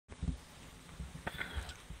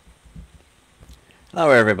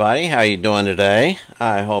Hello everybody, how you doing today?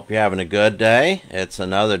 I hope you're having a good day. It's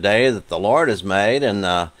another day that the Lord has made,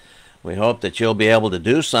 and we hope that you'll be able to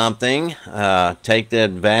do something. Take the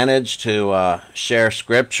advantage to share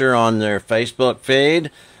scripture on their Facebook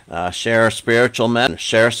feed, share a spiritual message,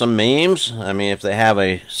 share some memes. I mean, if they have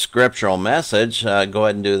a scriptural message, go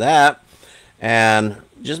ahead and do that. And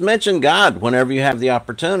just mention God whenever you have the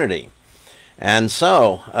opportunity. And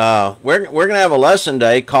so we're going to have a lesson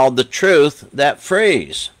day called The Truth That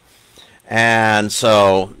Frees. And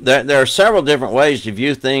so there are several different ways to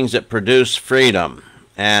view things that produce freedom.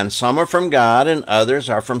 And some are from God and others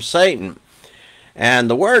are from Satan.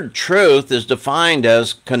 And the word truth is defined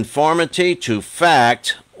as conformity to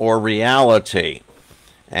fact or reality.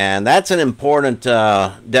 And that's an important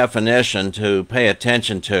definition to pay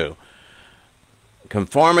attention to.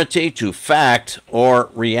 Conformity to fact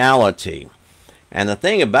or reality. And the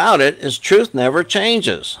thing about it is truth never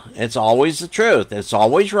changes. It's always the truth. It's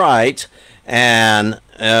always right. And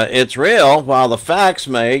it's real while the facts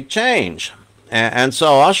may change. And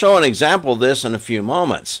so I'll show an example of this in a few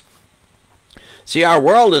moments. See, our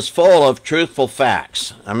world is full of truthful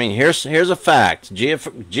facts. I mean, here's a fact.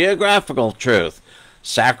 Geographical truth.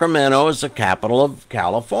 Sacramento is the capital of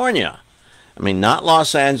California. I mean, not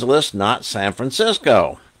Los Angeles, not San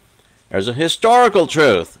Francisco. There's a historical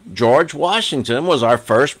truth. George Washington was our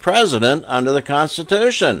first president under the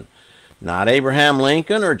Constitution, not Abraham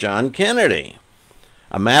Lincoln or John Kennedy.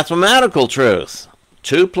 A mathematical truth.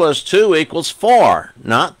 2 plus 2 equals 4,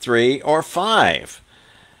 not 3 or 5.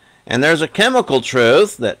 And there's a chemical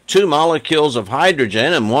truth that 2 molecules of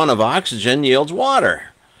hydrogen and 1 of oxygen yields water,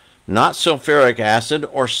 not sulfuric acid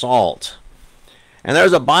or salt. And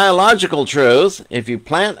there's a biological truth. If you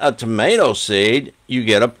plant a tomato seed, you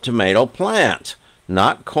get a tomato plant,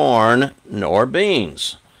 not corn nor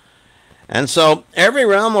beans. And so every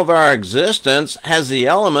realm of our existence has the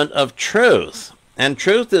element of truth, and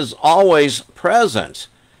truth is always present.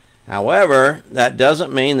 However, that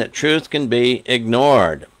doesn't mean that truth can be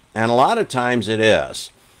ignored, and a lot of times it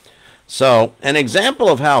is. So an example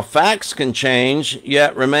of how facts can change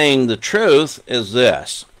yet remain the truth is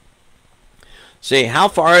this. See, how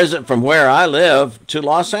far is it from where I live to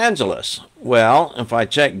Los Angeles? Well, if I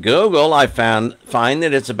check Google, I find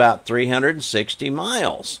that it's about 360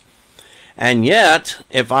 miles. And yet,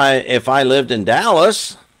 if I lived in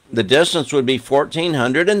Dallas, the distance would be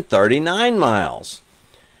 1,439 miles.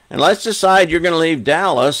 And let's decide you're going to leave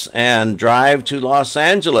Dallas and drive to Los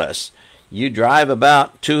Angeles. You drive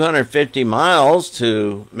about 250 miles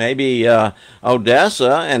to maybe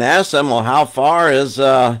Odessa and ask them, well, how far is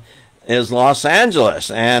Los Angeles?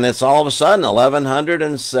 And it's all of a sudden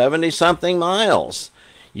 1,170 something miles.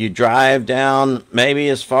 You drive down maybe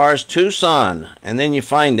as far as Tucson, and then you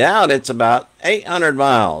find out it's about 800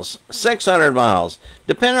 miles, 600 miles.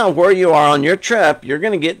 Depending on where you are on your trip, you're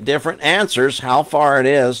going to get different answers how far it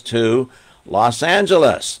is to Los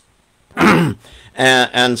Angeles.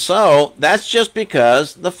 and so that's just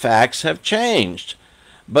because the facts have changed.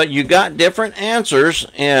 But you got different answers,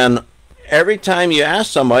 and every time you ask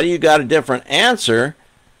somebody, you got a different answer,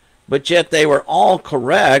 but yet they were all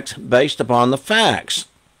correct based upon the facts.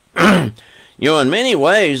 In many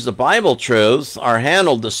ways, the Bible truths are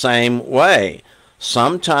handled the same way.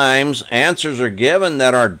 Sometimes answers are given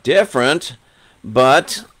that are different,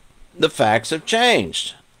 but the facts have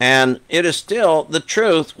changed. And it is still the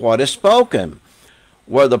truth what is spoken.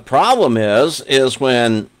 Where the problem is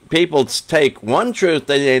when people take one truth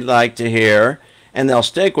that they'd like to hear, and they'll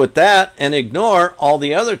stick with that and ignore all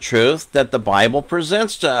the other truth that the Bible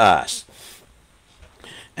presents to us.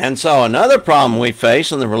 And so another problem we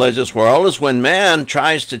face in the religious world is when man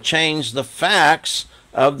tries to change the facts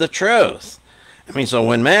of the truth. I mean, so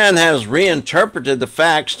when man has reinterpreted the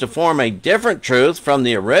facts to form a different truth from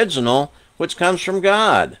the original, which comes from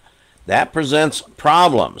God, that presents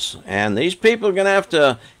problems. And these people are going to have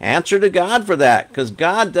to answer to God for that, because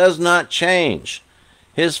God does not change.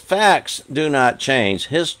 His facts do not change.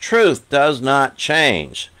 His truth does not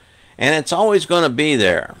change. And it's always going to be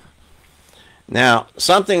there. Now,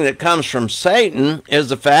 something that comes from Satan is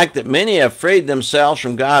the fact that many have freed themselves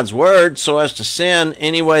from God's word so as to sin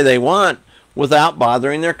any way they want without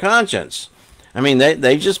bothering their conscience. I mean,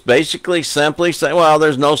 they just basically simply say, well,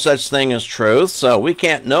 there's no such thing as truth, so we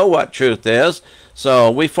can't know what truth is, so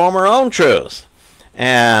we form our own truth.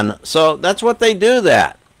 And so that's what they do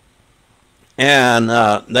that. And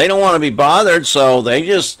they don't want to be bothered, so they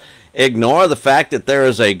just ignore the fact that there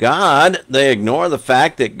is a God. They ignore the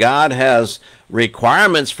fact that God has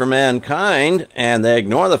requirements for mankind, and they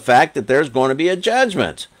ignore the fact that there's going to be a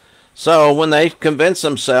judgment. So when they convince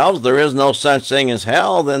themselves there is no such thing as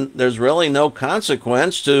hell, then there's really no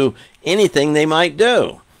consequence to anything they might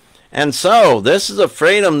do. And so this is a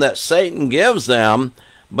freedom that Satan gives them,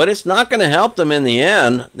 but it's not going to help them in the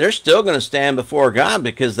end. They're still going to stand before God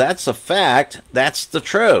because that's a fact. That's the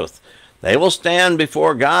truth. They will stand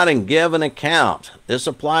before God and give an account. This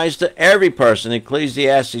applies to every person.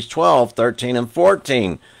 Ecclesiastes 12, 13, and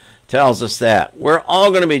 14 tells us that. We're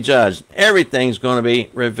all going to be judged. Everything's going to be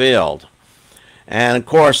revealed. And of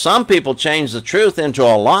course, some people change the truth into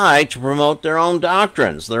a lie to promote their own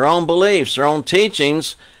doctrines, their own beliefs, their own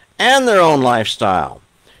teachings, and their own lifestyle.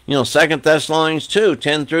 You know, 2 Thessalonians 2,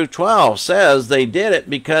 10 through 12 says they did it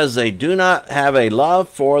because they do not have a love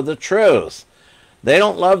for the truth. They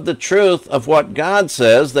don't love the truth of what God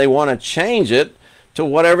says. They want to change it to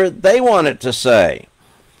whatever they want it to say.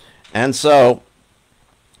 And so,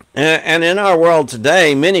 and in our world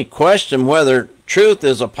today, many question whether truth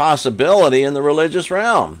is a possibility in the religious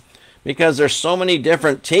realm, because there's so many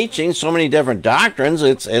different teachings, so many different doctrines.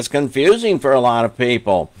 It's confusing for a lot of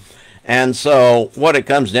people. And so what it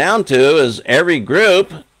comes down to is every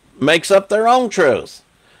group makes up their own truth.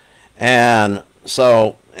 And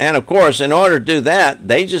so, and of course, in order to do that,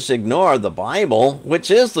 they just ignore the Bible, which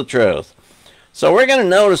is the truth. So we're going to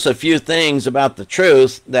notice a few things about the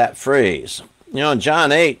truth that frees. You know, in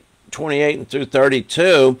John 8, 28 through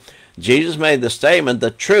 32, Jesus made the statement, "The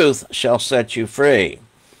truth shall set you free."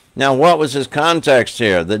 Now, what was his context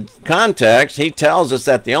here? The context, he tells us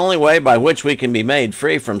that the only way by which we can be made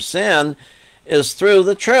free from sin is through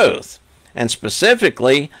the truth, and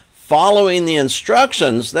specifically following the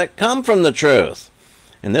instructions that come from the truth.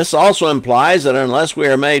 And this also implies that unless we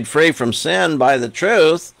are made free from sin by the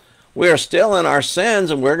truth, we are still in our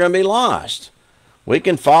sins and we're going to be lost. We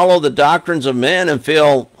can follow the doctrines of men and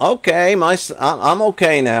feel, okay, I'm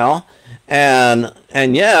okay now.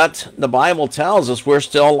 And yet, the Bible tells us we're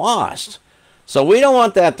still lost. So we don't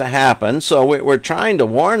want that to happen. So we're trying to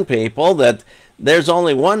warn people that there's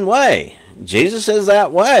only one way. Jesus is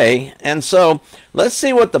that way. And so let's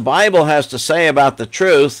see what the Bible has to say about the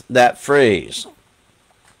truth that frees.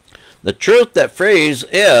 The truth that frees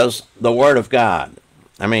is the Word of God.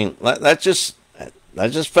 I mean, let's just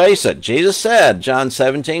face it. Jesus said, John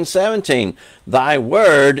 17, 17, "Thy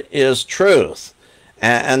word is truth."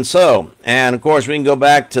 And of course, we can go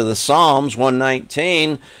back to the Psalms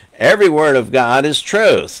 119. Every word of God is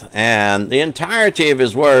truth, and the entirety of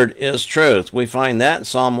his word is truth. We find that in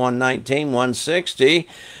Psalm 119, 160,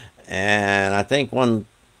 and I think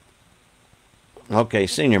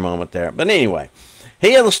senior moment there. But anyway,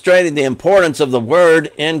 he illustrated the importance of the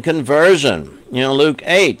word in conversion. You know, Luke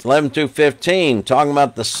 8, 11 through 15, talking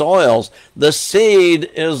about the soils. The seed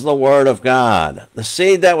is the word of God, the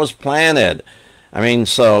seed that was planted. I mean,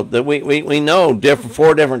 so that we know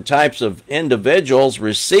four different types of individuals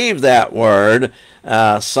received that word.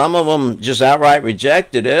 Some of them just outright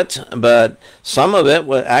rejected it, but some of it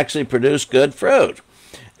would actually produce good fruit.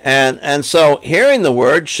 And so hearing the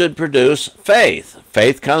word should produce faith.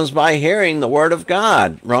 Faith comes by hearing the word of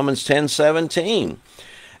God, Romans 10, 17.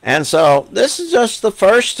 And so this is just the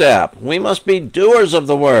first step. We must be doers of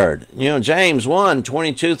the word. You know, James 1,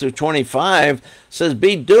 22 through 25 says,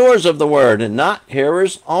 "Be doers of the word and not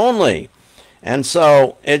hearers only." And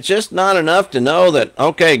so it's just not enough to know that,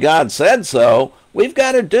 okay, God said so. We've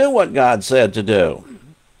got to do what God said to do.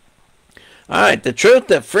 All right, the truth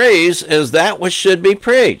that frees is that which should be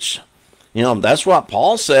preached. You know, that's what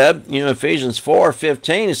Paul said. You know, Ephesians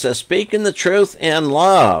 4:15, he says, "Speaking the truth in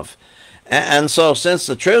love." And so since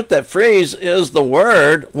the truth that frees is the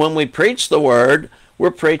word, when we preach the word, we're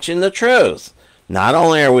preaching the truth. Not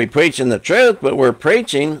only are we preaching the truth, but we're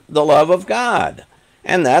preaching the love of God.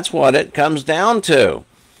 And that's what it comes down to.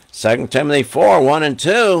 2 Timothy 4, 1 and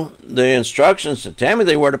 2, the instructions to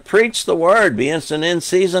Timothy were to preach the word, be instant in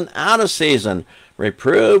season, out of season,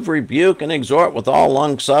 reprove, rebuke, and exhort with all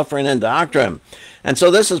long-suffering and doctrine. And so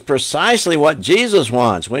this is precisely what Jesus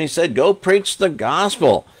wants when he said, go preach the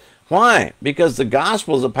gospel. Why? Because the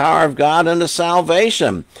gospel is the power of God unto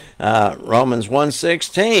salvation, Romans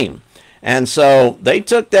 1:16. And so they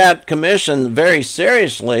took that commission very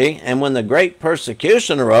seriously, and when the great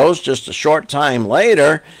persecution arose just a short time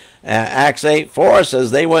later, Acts 8:4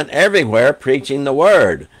 says they went everywhere preaching the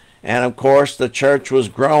word. And of course the church was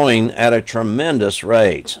growing at a tremendous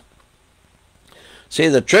rate. See,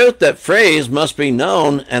 the truth that frees must be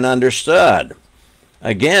known and understood.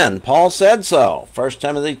 Again, Paul said so, 1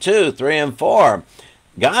 Timothy 2, 3 and 4.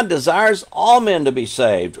 God desires all men to be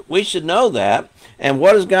saved. We should know that. And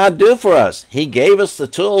what does God do for us? He gave us the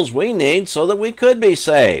tools we need so that we could be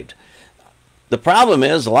saved. the problem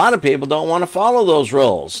is a lot of people don't want to follow those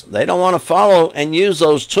rules. They don't want to follow and use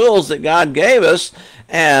those tools that God gave us,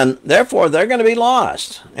 and therefore they're going to be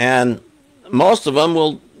lost. And most of them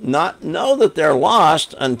will not know that they're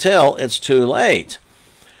lost until it's too late.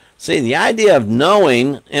 See, the idea of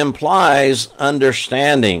knowing implies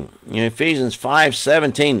understanding. Ephesians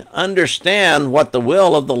 5:17, understand what the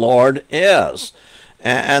will of the Lord is.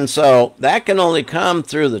 And so that can only come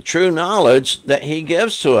through the true knowledge that he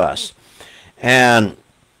gives to us.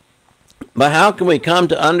 But how can we come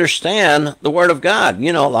to understand the Word of God?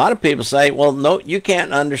 A lot of people say, well, no, you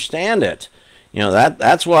can't understand it.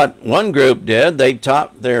 That's what one group did. They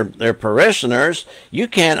taught their parishioners, you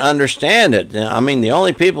can't understand it. I mean, the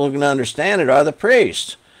only people who can understand it are the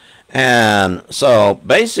priests. And so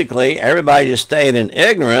basically everybody just stayed in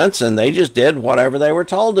ignorance, and they just did whatever they were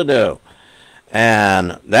told to do.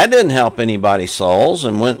 And that didn't help anybody's souls.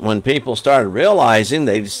 And when people started realizing,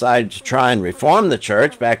 they decided to try and reform the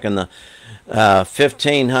church back in the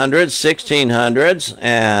 1500s, 1600s,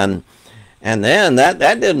 and then that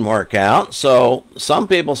didn't work out. So some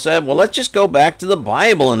people said, well, let's just go back to the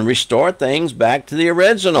Bible and restore things back to the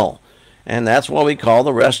original. And that's what we call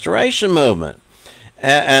the Restoration Movement.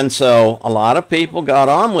 And so a lot of people got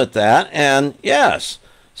on with that. And yes,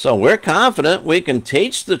 so we're confident we can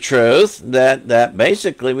teach the truth that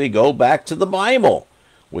basically we go back to the Bible.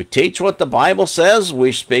 We teach what the Bible says,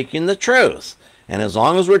 we're speaking the truth. And as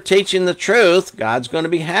long as we're teaching the truth, God's going to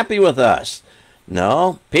be happy with us.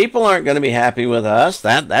 No, people aren't going to be happy with us.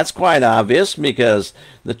 That's quite obvious, because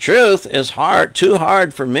the truth is too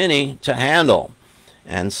hard for many to handle.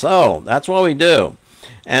 And so that's what we do.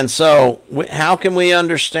 And so how can we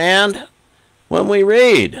understand? When we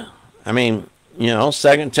read. I mean,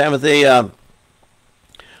 2 Timothy,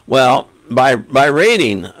 by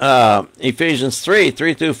reading Ephesians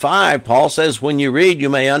 3:3-5, Paul says, when you read, you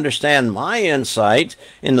may understand my insight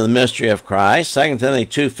into the mystery of Christ. 2 Timothy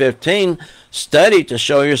 2:15, study to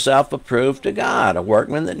show yourself approved to God, a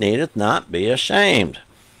workman that needeth not be ashamed.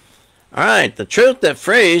 All right, the truth that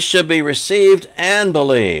frees should be received and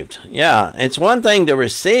believed. Yeah, it's one thing to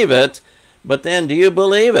receive it, but then do you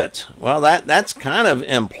believe it? Well, that's kind of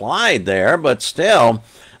implied there, but still,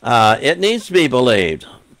 it needs to be believed.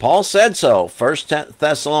 Paul said so. 1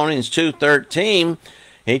 Thessalonians 2:13,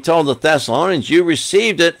 he told the Thessalonians, you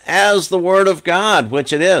received it as the word of God,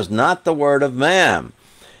 which it is, not the word of man.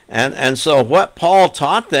 And so what Paul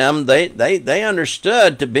taught them, they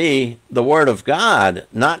understood to be the word of God,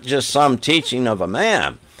 not just some teaching of a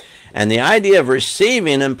man. And the idea of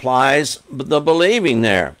receiving implies the believing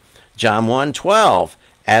there. John 1:12,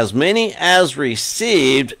 as many as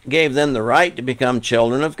received gave them the right to become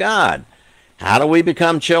children of God. How do we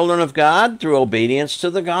become children of God? Through obedience to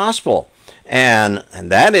the gospel. And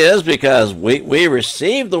that is because we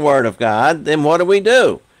received the word of God, then what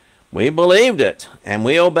do? We believed it, and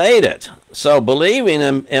we obeyed it. So believing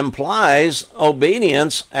implies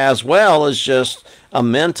obedience as well as just a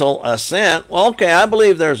mental assent. Well, okay, I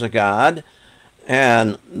believe there's a God.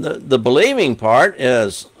 And the believing part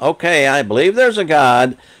is, okay, I believe there's a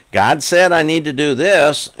God. God said I need to do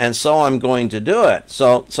this, and so I'm going to do it.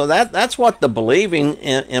 So that's what the believing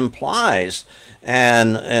implies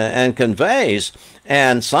and conveys.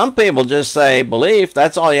 And some people just say belief,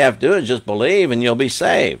 that's all you have to do is just believe and you'll be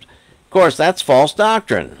saved. Of course, that's false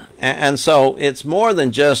doctrine. And so it's more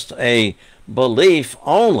than just a belief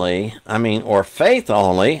only, or faith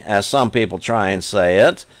only, as some people try and say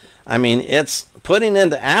it. It's putting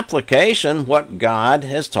into application what God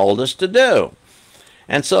has told us to do.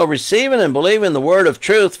 And so receiving and believing the word of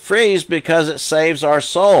truth frees because it saves our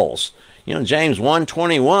souls. James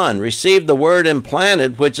 1:21, receive the word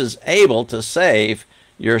implanted, which is able to save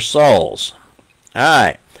your souls. All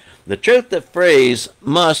right. The truth that frees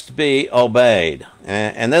must be obeyed.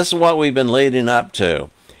 And this is what we've been leading up to.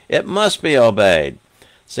 It must be obeyed.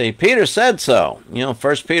 See, Peter said so.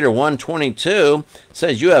 1 Peter 1:22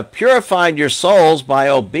 says, you have purified your souls by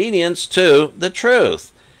obedience to the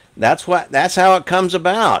truth. That's how it comes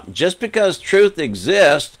about. Just because truth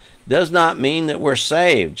exists does not mean that we're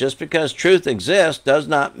saved. Just because truth exists does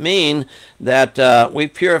not mean that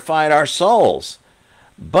we've purified our souls.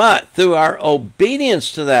 But through our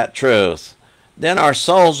obedience to that truth, then our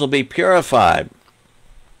souls will be purified.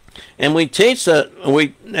 And we teach that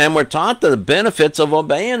we're taught the benefits of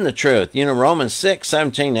obeying the truth. Romans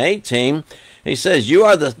 6:17-18, he says, you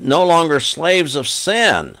are no longer slaves of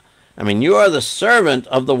sin. You are the servant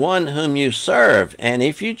of the one whom you serve. And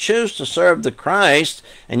if you choose to serve the Christ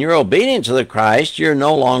and you're obedient to the Christ, you're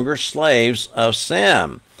no longer slaves of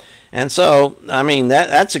sin. And so,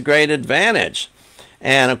 that's a great advantage.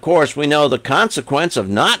 And of course, we know the consequence of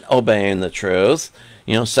not obeying the truth.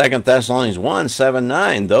 You know, 2 Thessalonians 1, 7,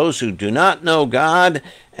 9, those who do not know God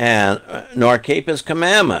and nor keep his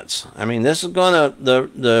commandments. I mean, this is going to,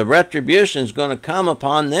 the retribution is going to come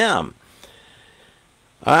upon them.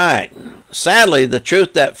 All right. Sadly, the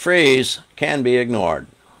truth that frees can be ignored.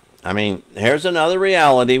 I mean, here's another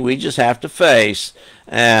reality we just have to face.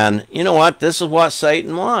 And you know what? This is what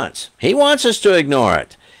Satan wants. He wants us to ignore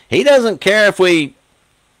it. He doesn't care if we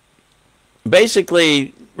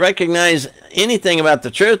basically recognize anything about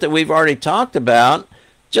the truth that we've already talked about,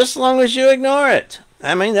 just as long as you ignore it.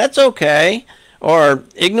 I mean, that's okay. Or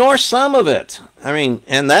ignore some of it. I mean,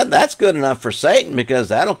 and that's good enough for Satan, because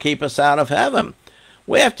that'll keep us out of heaven.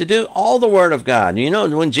 We have to do all the Word of God. You know,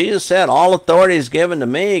 when Jesus said, all authority is given to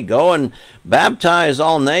me, go and baptize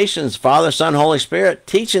all nations, Father, Son, Holy Spirit,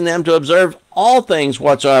 teaching them to observe all things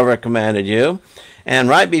whatsoever I commanded you. And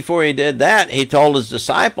right before he did that, he told his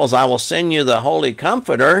disciples, I will send you the Holy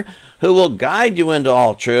Comforter, who will guide you into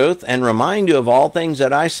all truth and remind you of all things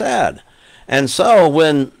that I said. And so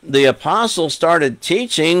when the apostles started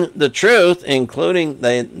teaching the truth, including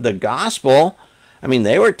the gospel, I mean,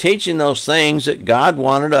 they were teaching those things that God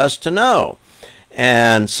wanted us to know.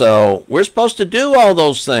 And so we're supposed to do all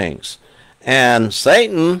those things. And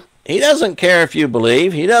Satan, he doesn't care if you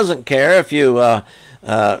believe. He doesn't care if you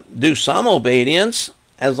do some obedience,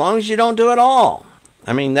 as long as you don't do it all.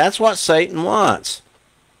 I mean, that's what Satan wants.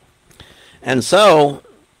 And so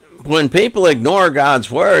when people ignore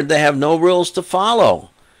God's word, they have no rules to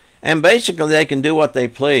follow. And basically they can do what they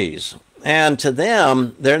please. And to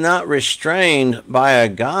them, they're not restrained by a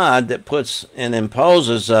God that puts and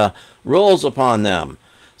imposes rules upon them.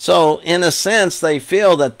 So in a sense, they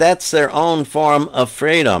feel that that's their own form of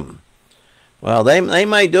freedom. Well, they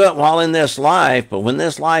may do it while in this life, but when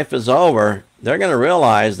this life is over, they're going to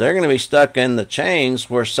realize they're going to be stuck in the chains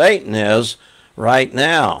where Satan is right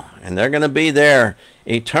now. And they're going to be there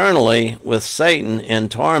eternally with Satan in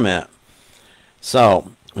torment.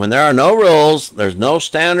 So when there are no rules, there's no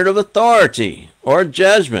standard of authority or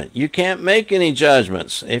judgment. You can't make any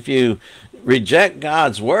judgments. If you reject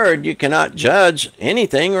God's word, you cannot judge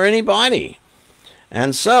anything or anybody.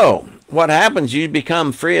 And so what happens? You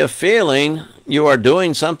become free of feeling you are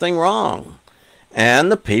doing something wrong.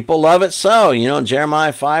 And the people love it so. You know,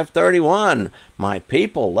 Jeremiah 5:31, my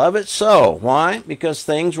people love it so. Why? Because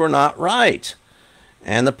things were not right.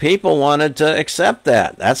 And the people wanted to accept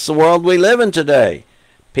that. That's the world we live in today.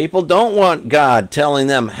 People don't want God telling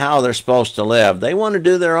them how they're supposed to live. They want to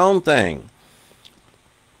do their own thing.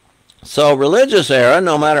 So religious error,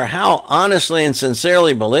 no matter how honestly and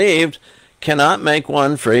sincerely believed, cannot make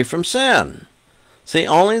one free from sin. See,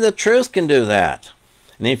 only the truth can do that.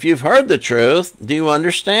 And if you've heard the truth, do you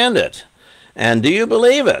understand it? And do you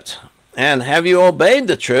believe it? And have you obeyed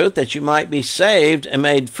the truth that you might be saved and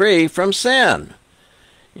made free from sin?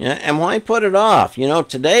 Yeah, and why put it off? You know,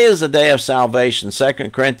 today is the day of salvation,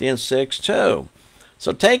 2 Corinthians 6:2.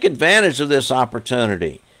 So take advantage of this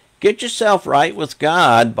opportunity. Get yourself right with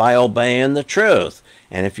God by obeying the truth.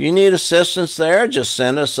 And if you need assistance there, just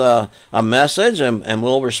send us a message and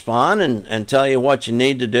we'll respond and tell you what you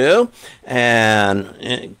need to do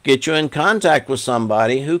and get you in contact with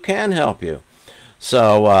somebody who can help you.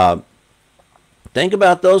 So think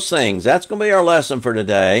about those things. That's going to be our lesson for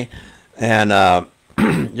today. And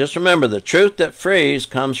just remember, the truth that frees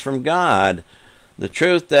comes from God. The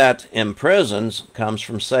truth that imprisons comes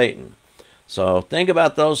from Satan. So think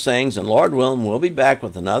about those things, and Lord willing, we'll be back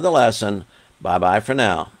with another lesson. Bye-bye for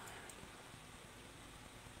now.